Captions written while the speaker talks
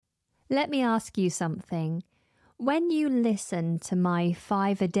Let me ask you something. When you listen to my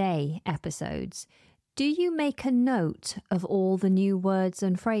 5-a-day episodes, do you make a note of all the new words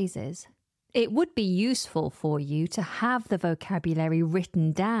and phrases? It would be useful for you to have the vocabulary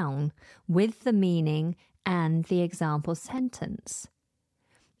written down with the meaning and the example sentence.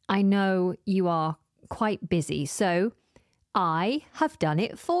 I know you are quite busy, so I have done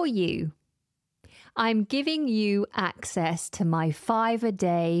it for you. I'm giving you access to my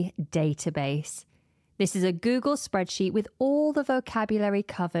 5-a-day database. This is a Google spreadsheet with all the vocabulary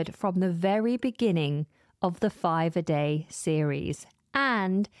covered from the very beginning of the 5-a-day series,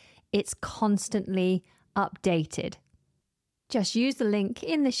 and it's constantly updated. Just use the link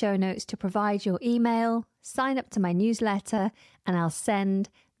in the show notes to provide your email, sign up to my newsletter, and I'll send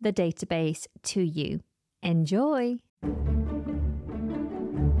the database to you. Enjoy!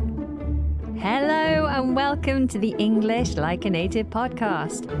 Hello and welcome to the English Like a Native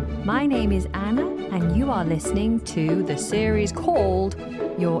podcast. My name is Anna and you are listening to the series called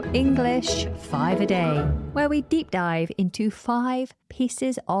Your English 5-a-Day, where we deep dive into 5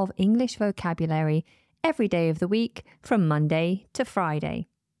 pieces of English vocabulary every day of the week from Monday to Friday.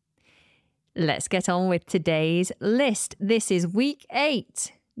 Let's get on with today's list. This is week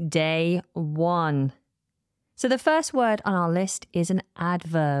 8, day 1. So the first word on our list is an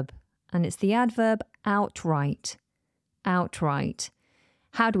adverb. And it's the adverb outright. Outright.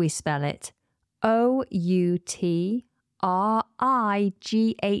 How do we spell it? O-U-T-R-I-G-H-T.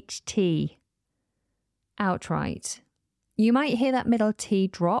 Outright. You might hear that middle T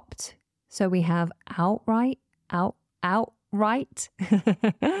dropped. So we have outright, outright.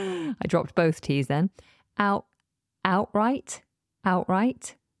 I dropped both T's then. Outright.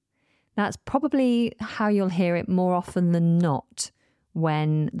 That's probably how you'll hear it more often than not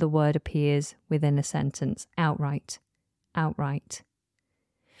when the word appears within a sentence. Outright.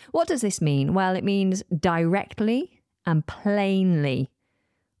 What does this mean? Well, it means directly and plainly,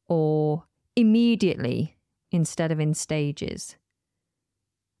 or immediately instead of in stages.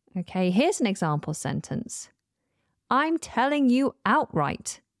 Okay, here's an example sentence. I'm telling you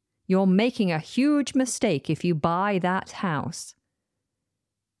outright, you're making a huge mistake if you buy that house.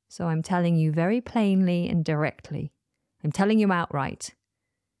 So I'm telling you very plainly and directly. I'm telling you outright,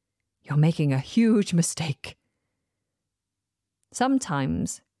 you're making a huge mistake.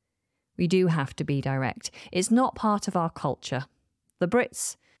 Sometimes we do have to be direct. It's not part of our culture. The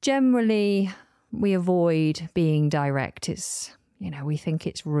Brits, generally, we avoid being direct. We think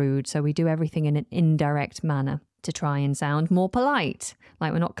it's rude, so we do everything in an indirect manner to try and sound more polite,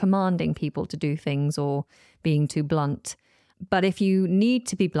 like we're not commanding people to do things or being too blunt. But if you need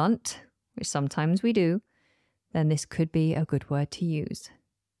to be blunt, which sometimes we do, then this could be a good word to use.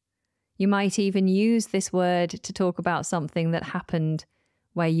 You might even use this word to talk about something that happened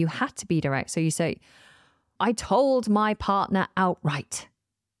where you had to be direct. So you say, I told my partner outright,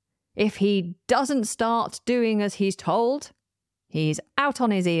 if he doesn't start doing as he's told, he's out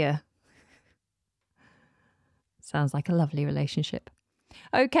on his ear. Sounds like a lovely relationship.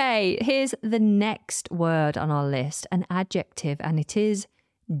 Okay, here's the next word on our list, an adjective, and it is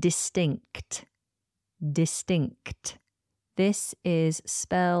distinct. Distinct. This is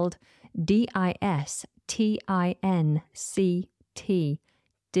spelled D-I-S-T-I-N-C-T.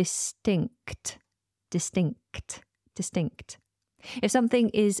 Distinct. If something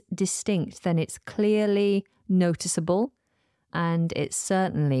is distinct, then it's clearly noticeable and it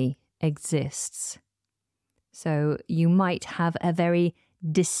certainly exists. So you might have a very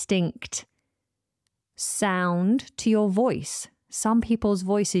distinct sound to your voice. Some people's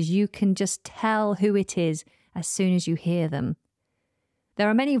voices, you can just tell who it is as soon as you hear them. There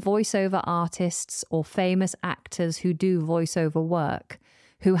are many voiceover artists or famous actors who do voiceover work,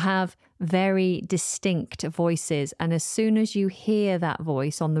 who have very distinct voices. And as soon as you hear that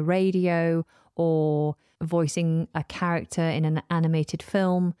voice on the radio or voicing a character in an animated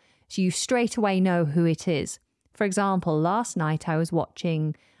film, so you straight away know who it is. For example, last night I was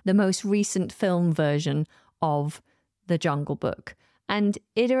watching the most recent film version of The Jungle Book, and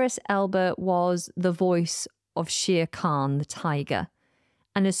Idris Elba was the voice of Shere Khan, the tiger.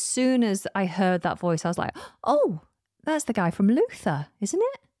 And as soon as I heard that voice, I was like, oh, that's the guy from Luther, isn't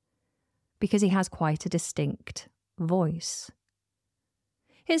it? Because he has quite a distinct voice.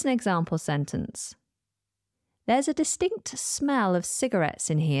 Here's an example sentence. There's a distinct smell of cigarettes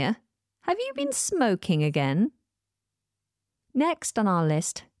in here. Have you been smoking again? Next on our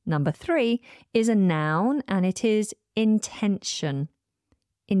list, number 3, is a noun, and it is intention.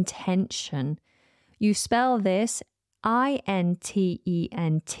 Intention. You spell this I-N-T-E-N-T-I-O-N.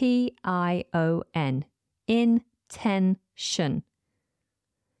 Intention.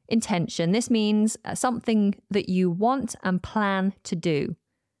 intention. This means something that you want and plan to do.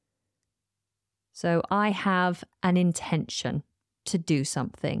 So I have an intention to do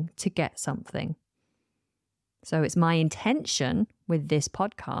something, to get something. So it's my intention with this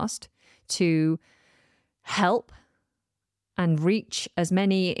podcast to help and reach as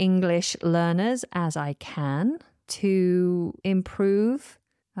many English learners as I can to improve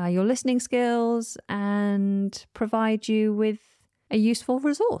your listening skills and provide you with a useful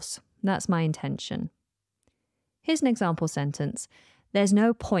resource. That's my intention. Here's an example sentence. There's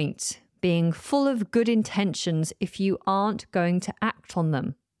no point being full of good intentions if you aren't going to act on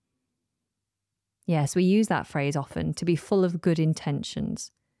them. Yes, we use that phrase often, to be full of good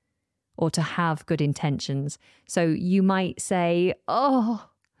intentions or to have good intentions. So you might say, oh,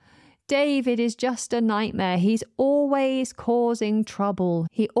 David is just a nightmare. He's always causing trouble.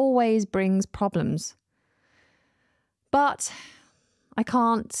 He always brings problems. But I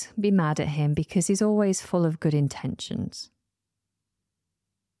can't be mad at him because he's always full of good intentions.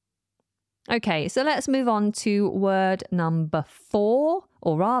 Okay, so let's move on to word number 4,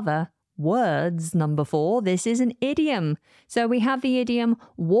 or rather, words number 4. This is an idiom. So we have the idiom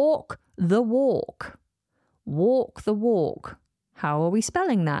walk the walk. Walk the walk. How are we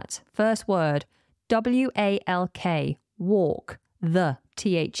spelling that? First word, W-A-L-K, walk, the,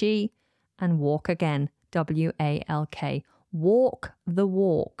 T-H-E, and walk again, W-A-L-K. Walk the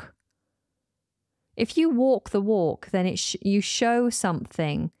walk. If you walk the walk, then you show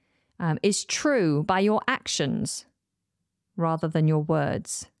something is true by your actions rather than your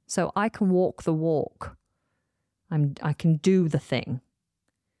words. So I can walk the walk. I can do the thing.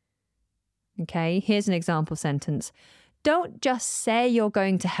 Okay, here's an example sentence. Don't just say you're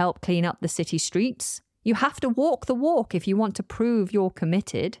going to help clean up the city streets. You have to walk the walk if you want to prove you're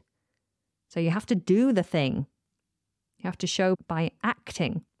committed. So you have to do the thing. You have to show by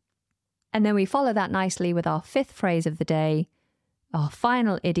acting. And then we follow that nicely with our 5th phrase of the day, our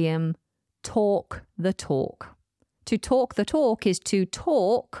final idiom, talk the talk. To talk the talk is to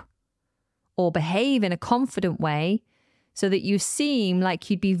talk or behave in a confident way so that you seem like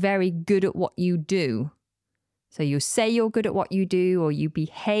you'd be very good at what you do. So you say you're good at what you do, or you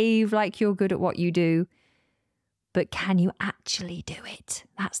behave like you're good at what you do. But can you actually do it?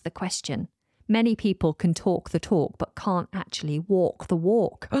 That's the question. Many people can talk the talk, but can't actually walk the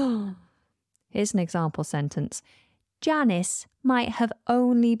walk. Here's an example sentence. Janice might have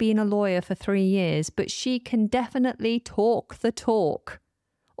only been a lawyer for 3 years, but she can definitely talk the talk.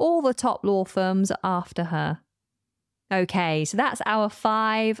 All the top law firms are after her. Okay, so that's our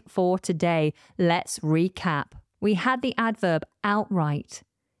 5 for today. Let's recap. We had the adverb outright,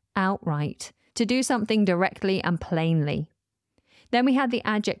 to do something directly and plainly. Then we had the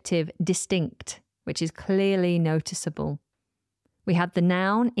adjective distinct, which is clearly noticeable. We had the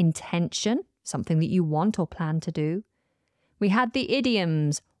noun intention, something that you want or plan to do. We had the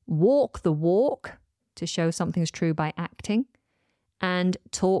idioms walk the walk, to show something's true by acting, and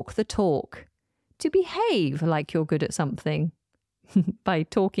talk the talk, to behave like you're good at something by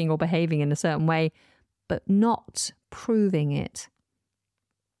talking or behaving in a certain way, but not proving it.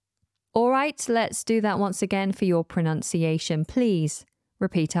 All right, let's do that once again for your pronunciation. Please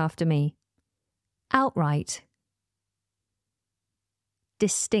repeat after me. Outright.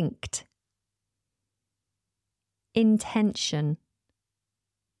 Distinct. Intention.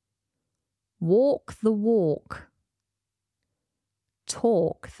 Walk the walk.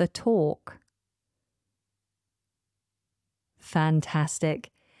 Talk the talk.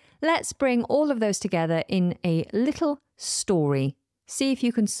 Fantastic. Let's bring all of those together in a little story. See if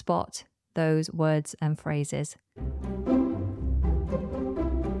you can spot those words and phrases.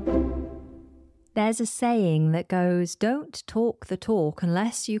 There's a saying that goes, don't talk the talk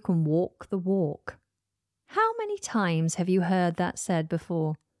unless you can walk the walk. How many times have you heard that said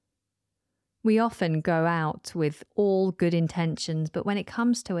before? We often go out with all good intentions, but when it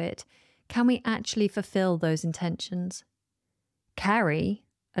comes to it, can we actually fulfill those intentions? Carrie,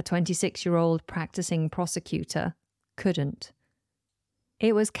 a 26-year-old practicing prosecutor, couldn't.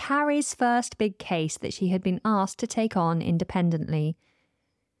 It was Carrie's first big case that she had been asked to take on independently.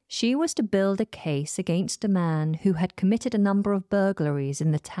 She was to build a case against a man who had committed a number of burglaries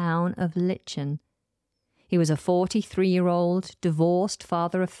in the town of Litchin. He was a 43-year-old, divorced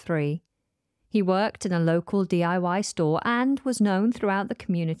father of 3. He worked in a local DIY store and was known throughout the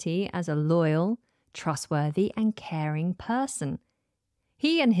community as a loyal, trustworthy, and caring person.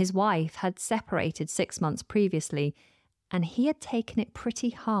 He and his wife had separated 6 months previously, and he had taken it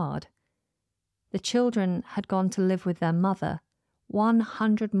pretty hard. The children had gone to live with their mother,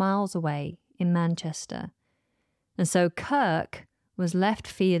 100 miles away in Manchester. And so Kirk was left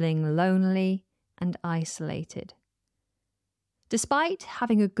feeling lonely and isolated. Despite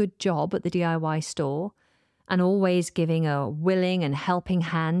having a good job at the DIY store and always giving a willing and helping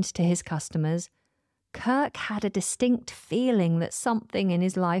hand to his customers, Kirk had a distinct feeling that something in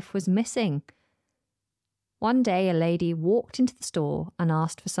his life was missing. One day, a lady walked into the store and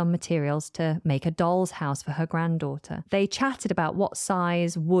asked for some materials to make a doll's house for her granddaughter. They chatted about what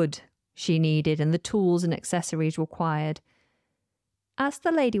size wood she needed and the tools and accessories required. As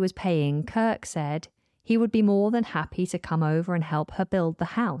the lady was paying, Kirk said he would be more than happy to come over and help her build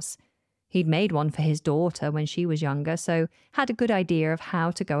the house. He'd made one for his daughter when she was younger, so had a good idea of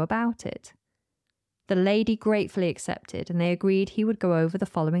how to go about it. The lady gratefully accepted, and they agreed he would go over the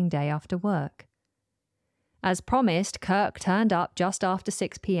following day after work. As promised, Kirk turned up just after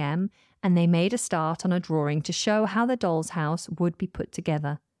 6 p.m, and they made a start on a drawing to show how the doll's house would be put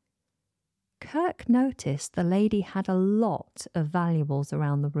together. Kirk noticed the lady had a lot of valuables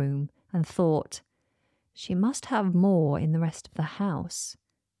around the room and thought, she must have more in the rest of the house.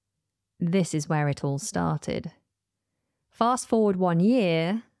 This is where it all started. Fast forward 1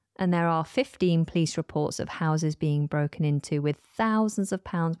 year, and there are 15 police reports of houses being broken into with thousands of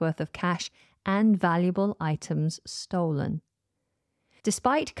pounds worth of cash and valuable items stolen.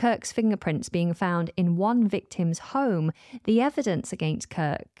 Despite Kirk's fingerprints being found in one victim's home, the evidence against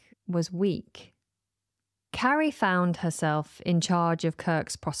Kirk was weak. Carrie found herself in charge of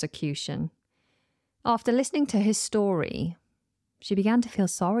Kirk's prosecution. After listening to his story, she began to feel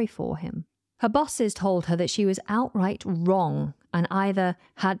sorry for him. Her bosses told her that she was outright wrong and either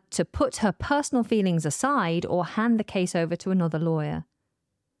had to put her personal feelings aside or hand the case over to another lawyer.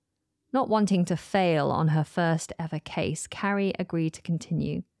 Not wanting to fail on her first ever case, Carrie agreed to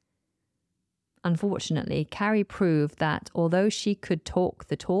continue. Unfortunately, Carrie proved that although she could talk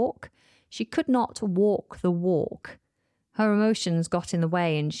the talk, she could not walk the walk. Her emotions got in the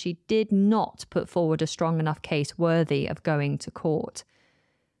way and she did not put forward a strong enough case worthy of going to court.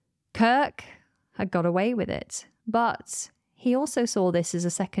 Kirk had got away with it, but he also saw this as a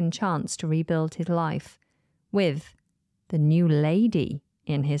second chance to rebuild his life with the new lady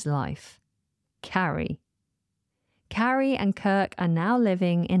in his life, Carrie. Carrie and Kirk are now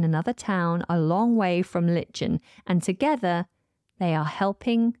living in another town a long way from Litchin, and together they are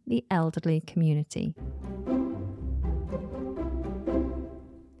helping the elderly community.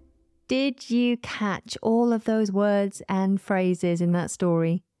 Did you catch all of those words and phrases in that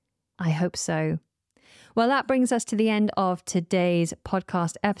story? I hope so. Well, that brings us to the end of today's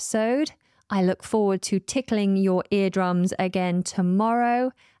podcast episode. I look forward to tickling your eardrums again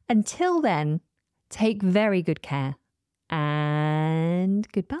tomorrow. Until then, take very good care and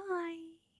goodbye.